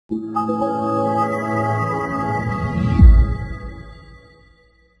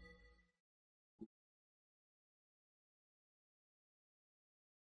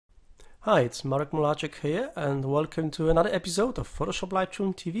Hi, it's Marek Mularczyk here, and welcome to another episode of Photoshop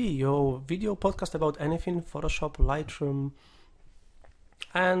Lightroom TV, your video podcast about anything Photoshop, Lightroom,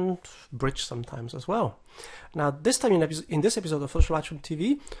 and Bridge sometimes as well. Now, this time in this episode of Photoshop Lightroom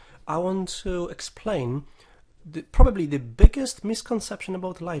TV, I want to explain probably the biggest misconception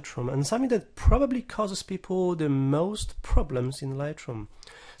about Lightroom and something that probably causes people the most problems in Lightroom.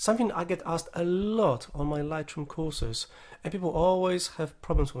 Something I get asked a lot on my Lightroom courses, and people always have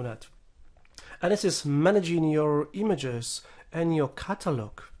problems with that. And this is managing your images and your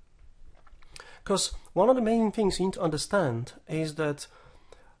catalog. Because one of the main things you need to understand is that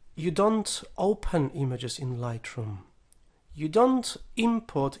you don't open images in Lightroom. You don't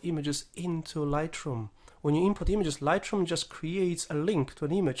import images into Lightroom. When you import images, Lightroom just creates a link to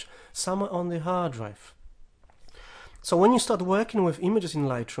an image somewhere on the hard drive. So when you start working with images in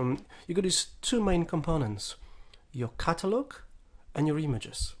Lightroom, you got these two main components: your catalog and your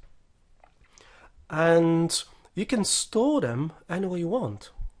images. And you can store them anywhere you want.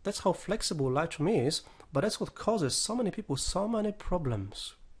 That's how flexible Lightroom is, but that's what causes so many people so many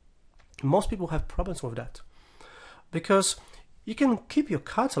problems. Most people have problems with that, because you can keep your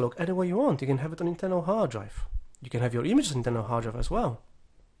catalog anywhere you want. You can have it on internal hard drive. You can have your images on internal hard drive as well.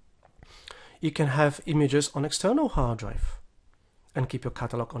 You can have images on external hard drive and keep your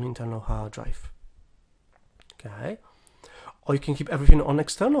catalog on internal hard drive. Okay? Or you can keep everything on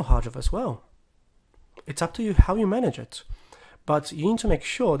external hard drive as well. It's up to you how you manage it, but you need to make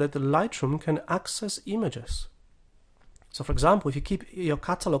sure that the Lightroom can access images. So for example, if you keep your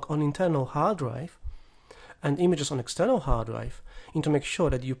catalog on internal hard drive and images on external hard drive, you need to make sure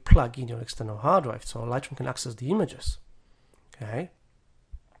that you plug in your external hard drive so Lightroom can access the images. Okay?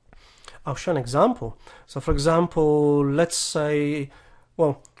 I'll show an example. So for example, let's say,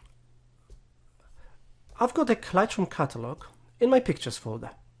 well, I've got a Lightroom catalog in my pictures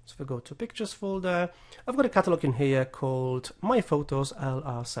folder. So if I go to Pictures folder, I've got a catalog in here called My Photos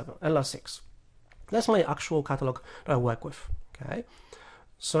LR6. That's my actual catalog that I work with. Okay.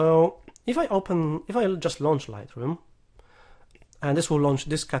 So if I just launch Lightroom, and this will launch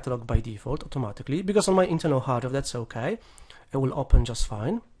this catalog by default automatically, because on my internal hard drive that's okay, it will open just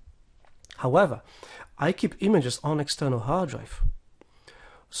fine. However, I keep images on external hard drive.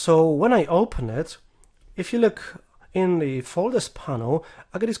 So when I open it, if you look in the folders panel,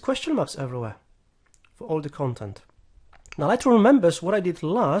 I get these question marks everywhere for all the content. Now Lightroom remembers what I did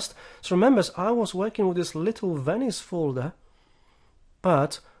last, so remembers I was working with this little Venice folder,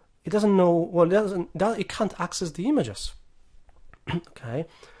 but it doesn't know, well, it can't access the images. Okay.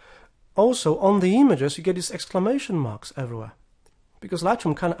 Also, on the images, you get these exclamation marks everywhere, because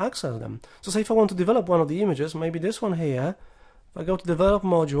Lightroom can't access them. So say if I want to develop one of the images, maybe this one here, if I go to Develop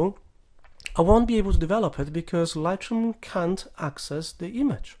Module, I won't be able to develop it because Lightroom can't access the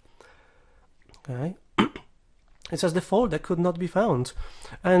image. Okay. It says the folder could not be found,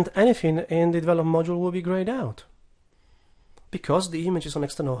 and anything in the develop module will be grayed out. Because the image is on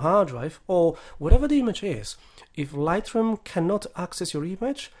external hard drive, or whatever the image is, if Lightroom cannot access your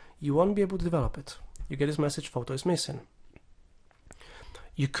image, you won't be able to develop it. You get this message, photo is missing.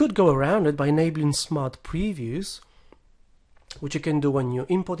 You could go around it by enabling smart previews, which you can do when you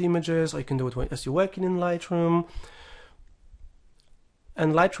import images, or you can do it as you're working in Lightroom.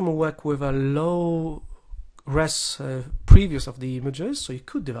 And Lightroom will work with a low res previews of the images, so you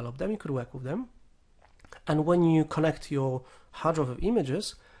could develop them, you could work with them. And when you connect your hard drive of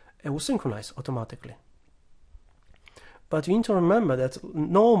images, it will synchronize automatically. But you need to remember that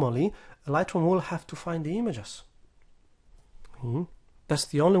normally Lightroom will have to find the images. That's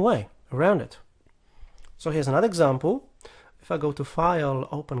the only way around it. So here's another example. If I go to File,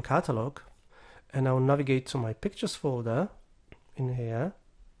 Open Catalog, and I'll navigate to my Pictures folder in here.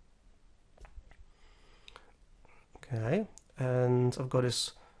 Okay, and I've got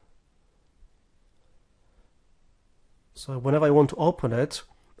this. So whenever I want to open it,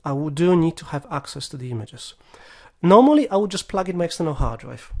 I do need to have access to the images. Normally, I would just plug in my external hard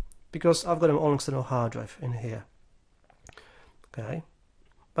drive, because I've got them on external hard drive in here. Okay.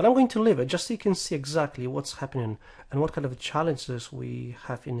 But I'm going to leave it just so you can see exactly what's happening and what kind of challenges we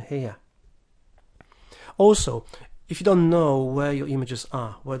have in here. Also, if you don't know where your images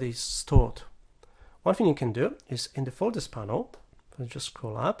are, where they're stored, one thing you can do is in the folders panel, just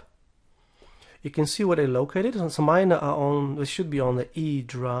scroll up, you can see where they're located. So mine are on, they should be on the E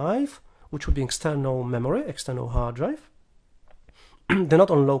drive, which would be external memory, external hard drive. They're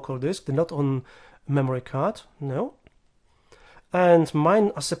not on local disk, they're not on memory card, no. and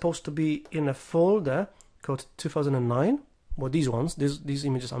mine are supposed to be in a folder called 2009. Well, these ones, these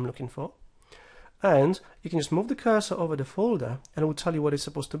images I'm looking for. And you can just move the cursor over the folder and it will tell you what it's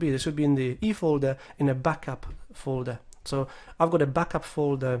supposed to be. They should be in the E folder, in a backup folder. So I've got a backup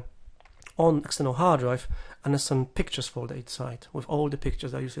folder on external hard drive and there's some pictures folder inside with all the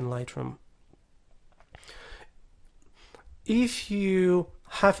pictures I use in Lightroom. If you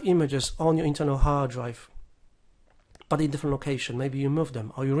have images on your internal hard drive but in different location, maybe you move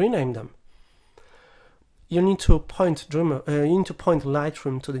them or you rename them, you need to point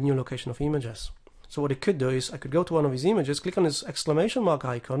Lightroom to the new location of images. So what I could do is I could go to one of these images, click on this exclamation mark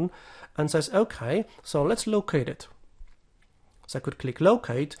icon and says, okay, so let's locate it. So I could click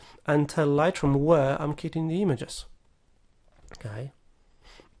locate and tell Lightroom where I'm keeping the images. Okay.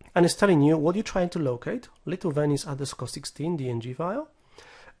 And it's telling you what you're trying to locate. Little Venice _16 DNG file.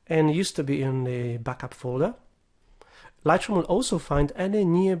 And it used to be in the backup folder. Lightroom will also find any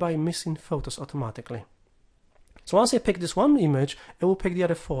nearby missing photos automatically. So once I pick this one image, it will pick the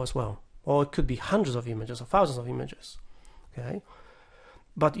other 4 as well. Or it could be hundreds of images or thousands of images. Okay,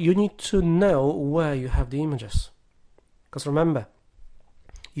 but you need to know where you have the images. Because remember,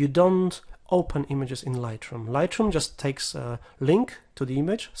 you don't open images in Lightroom. Lightroom just takes a link to the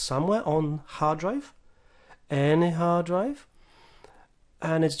image somewhere on hard drive, any hard drive,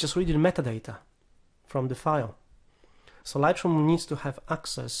 and it's just reading metadata from the file. So Lightroom needs to have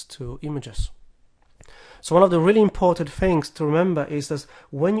access to images. So one of the really important things to remember is that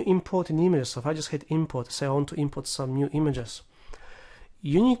when you import an image, so if I just hit import, say I want to import some new images,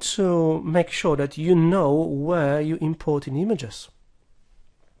 you need to make sure that you know where you import in images.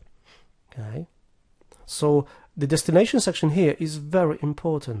 Okay, so the destination section here is very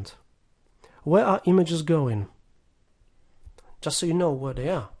important. Where are images going? Just so you know where they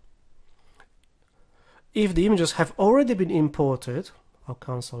are. If the images have already been imported, I'll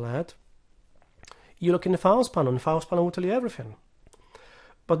cancel that. You look in the Files panel, and the Files panel will tell you everything.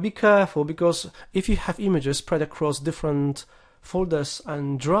 But be careful, because if you have images spread across different folders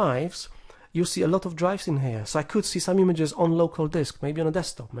and drives, you see a lot of drives in here. So I could see some images on local disk, maybe on a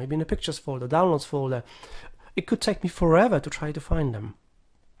desktop, maybe in a Pictures folder, Downloads folder. It could take me forever to try to find them.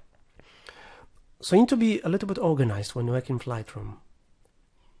 So you need to be a little bit organized when working with Lightroom.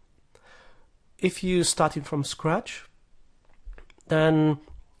 If you're starting from scratch, then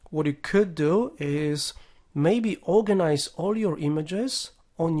what you could do is maybe organize all your images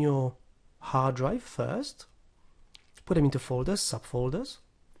on your hard drive first, put them into folders, subfolders,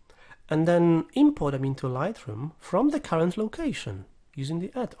 and then import them into Lightroom from the current location using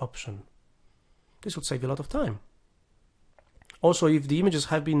the Add option. This would save you a lot of time. Also, if the images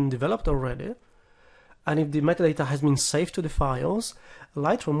have been developed already, and if the metadata has been saved to the files,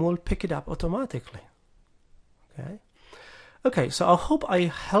 Lightroom will pick it up automatically. Okay, so I hope I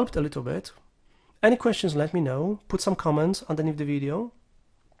helped a little bit. Any questions, let me know. Put some comments underneath the video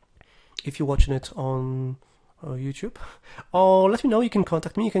if you're watching it on YouTube. Or let me know, you can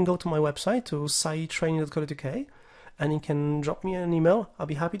contact me. You can go to my website, to saitraining.co.uk, and you can drop me an email. I'll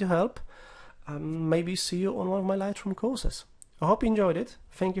be happy to help. Maybe see you on one of my Lightroom courses. I hope you enjoyed it.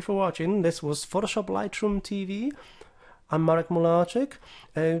 Thank you for watching. This was Photoshop Lightroom TV. I'm Marek Mularczyk.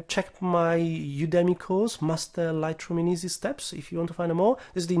 Check my Udemy course, Master Lightroom in Easy Steps, if you want to find out more.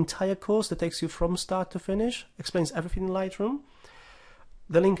 This is the entire course that takes you from start to finish, explains everything in Lightroom.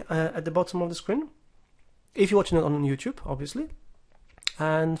 The link at the bottom of the screen, if you're watching it on YouTube, obviously.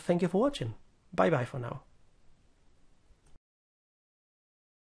 And thank you for watching. Bye-bye for now.